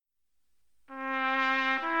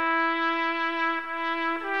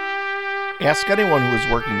Ask anyone who was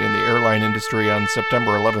working in the airline industry on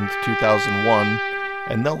September 11th, 2001,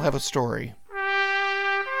 and they'll have a story.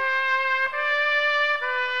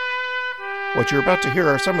 What you're about to hear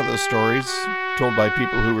are some of those stories, told by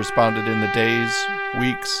people who responded in the days,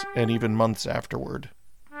 weeks, and even months afterward.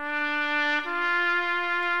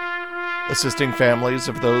 Assisting families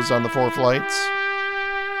of those on the 4 flights.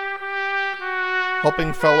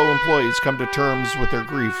 Helping fellow employees come to terms with their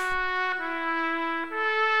grief.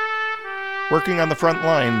 Working on the front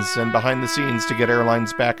lines and behind the scenes to get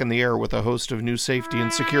airlines back in the air with a host of new safety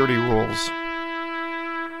and security rules.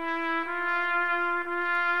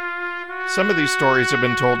 Some of these stories have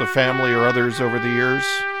been told to family or others over the years,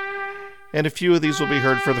 and a few of these will be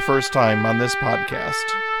heard for the first time on this podcast.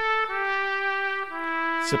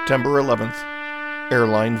 September 11th,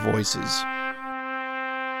 Airline Voices.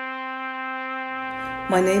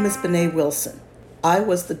 My name is Bené Wilson. I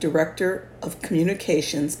was the Director of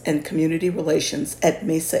Communications and Community Relations at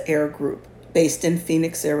Mesa Air Group, based in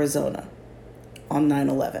Phoenix, Arizona, on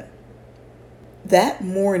 9/11. That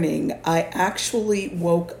morning, I actually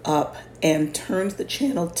woke up and turned the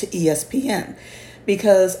channel to ESPN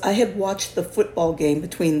because I had watched the football game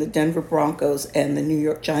between the Denver Broncos and the New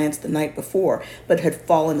York Giants the night before, but had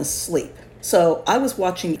fallen asleep. So I was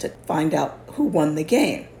watching to find out who won the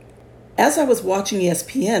game. As I was watching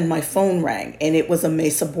ESPN, my phone rang, and it was a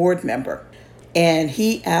Mesa board member. And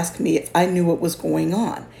he asked me if I knew what was going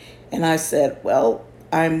on. And I said, well,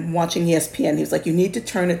 I'm watching ESPN. He was like, you need to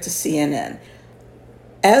turn it to CNN.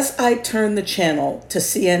 As I turned the channel to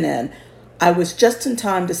CNN, I was just in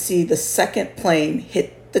time to see the second plane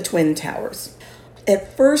hit the Twin Towers.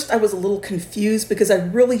 At first, I was a little confused because I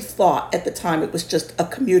really thought at the time it was just a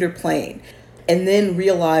commuter plane, and then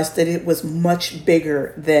realized that it was much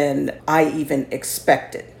bigger than I even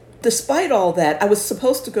expected. Despite all that, I was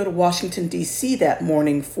supposed to go to Washington, D.C. that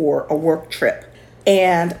morning for a work trip,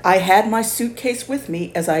 and I had my suitcase with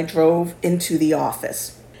me as I drove into the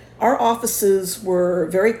office. Our offices were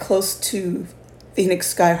very close to Phoenix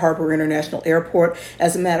Sky Harbor International Airport.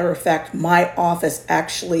 As a matter of fact, my office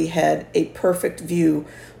actually had a perfect view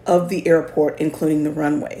of the airport, including the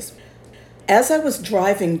runways. As I was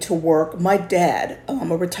driving to work, my dad,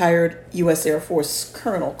 a retired U.S. Air Force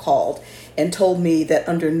colonel, called and told me that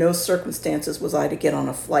under no circumstances was I to get on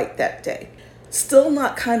a flight that day. Still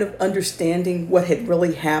not kind of understanding what had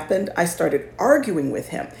really happened, I started arguing with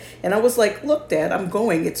him. And I was like, look, Dad, I'm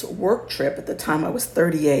going. It's a work trip. At the time, I was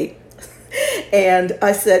 38. And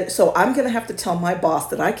I said, so I'm going to have to tell my boss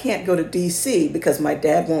that I can't go to D.C. because my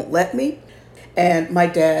dad won't let me. And my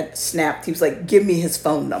dad snapped. He was like, give me his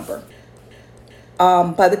phone number.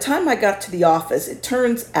 By the time I got to the office, it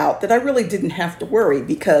turns out that I really didn't have to worry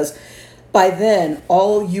because by then,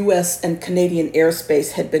 all U.S. and Canadian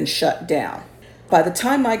airspace had been shut down. By the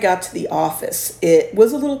time I got to the office, it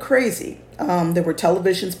was a little crazy. There were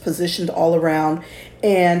televisions positioned all around,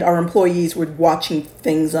 and our employees were watching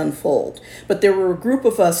things unfold. But there were a group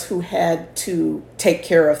of us who had to take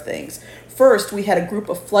care of things. First, we had a group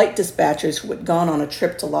of flight dispatchers who had gone on a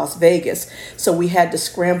trip to Las Vegas, so we had to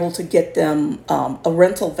scramble to get them a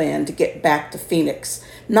rental van to get back to Phoenix,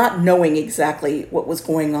 not knowing exactly what was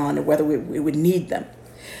going on or whether we would need them.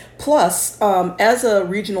 Plus, as a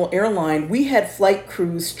regional airline, we had flight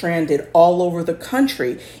crews stranded all over the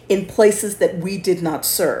country in places that we did not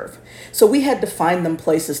serve. So we had to find them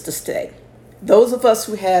places to stay. Those of us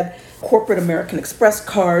who had corporate American Express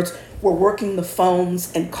cards were working the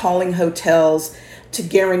phones and calling hotels to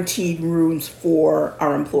guaranteed rooms for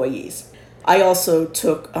our employees. I also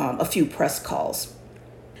took a few press calls.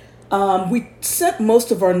 We sent most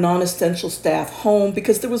of our non-essential staff home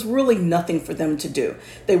because there was really nothing for them to do.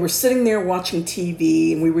 They were sitting there watching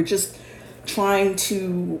TV, and we were just trying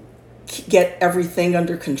to get everything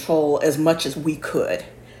under control as much as we could.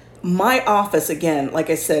 My office, again,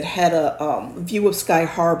 like I said, had a view of Sky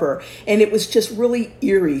Harbor, and it was just really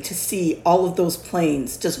eerie to see all of those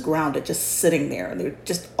planes just grounded, just sitting there, and they're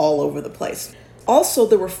just all over the place. Also,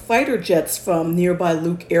 there were fighter jets from nearby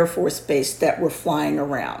Luke Air Force Base that were flying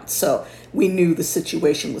around, so we knew the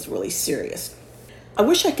situation was really serious. I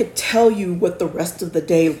wish I could tell you what the rest of the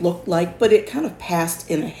day looked like, but it kind of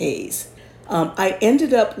passed in a haze. I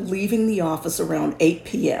ended up leaving the office around 8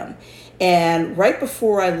 p.m., and right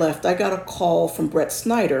before I left, I got a call from Brett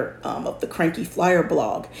Snyder of the Cranky Flyer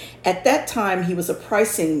blog. At that time, he was a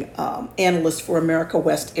pricing analyst for America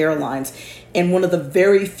West Airlines and one of the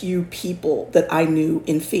very few people that I knew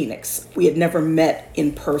in Phoenix. We had never met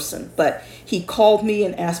in person, but he called me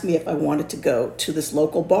and asked me if I wanted to go to this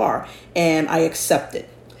local bar, and I accepted.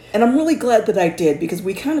 And I'm really glad that I did because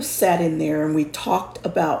we kind of sat in there and we talked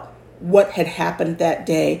about what had happened that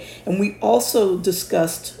day. And we also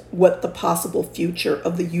discussed what the possible future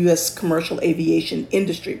of the U.S. commercial aviation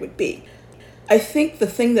industry would be. I think the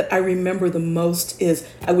thing that I remember the most is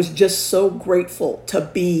I was just so grateful to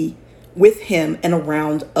be with him and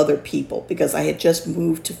around other people, because I had just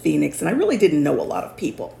moved to Phoenix and I really didn't know a lot of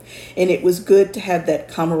people. And it was good to have that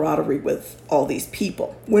camaraderie with all these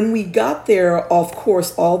people. When we got there, of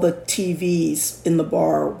course, all the TVs in the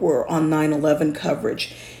bar were on 9/11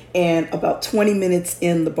 coverage. And about 20 minutes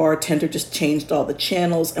in, the bartender just changed all the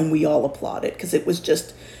channels and we all applauded because it was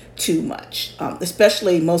just too much.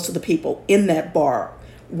 Especially most of the people in that bar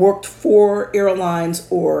worked for airlines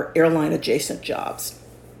or airline adjacent jobs.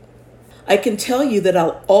 I can tell you that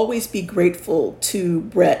I'll always be grateful to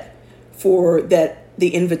Brett for the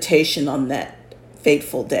invitation on that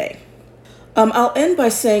fateful day. I'll end by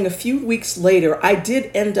saying a few weeks later, I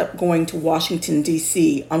did end up going to Washington,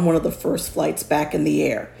 D.C. on one of the first flights back in the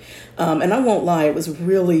air. And I won't lie, it was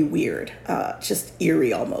really weird, just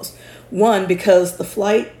eerie almost. One, because the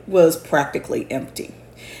flight was practically empty.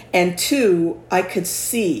 And two, I could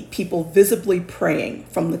see people visibly praying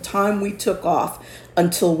from the time we took off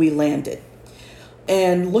until we landed.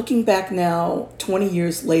 And looking back now, 20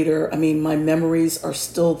 years later, I mean, my memories are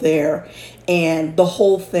still there, and the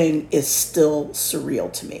whole thing is still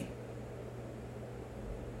surreal to me.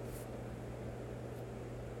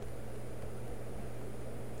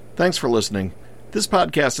 Thanks for listening. This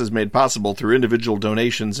podcast is made possible through individual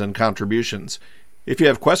donations and contributions. If you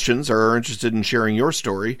have questions or are interested in sharing your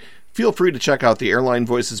story, feel free to check out the Airline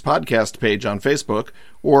Voices Podcast page on Facebook,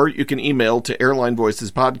 or you can email to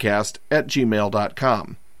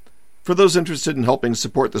airlinevoicespodcast@gmail.com. For those interested in helping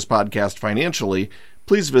support this podcast financially,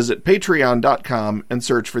 please visit patreon.com and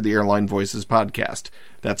search for the Airline Voices Podcast.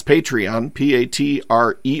 That's Patreon,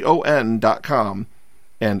 Patreon.com,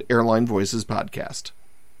 and Airline Voices Podcast.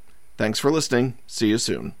 Thanks for listening. See you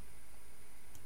soon.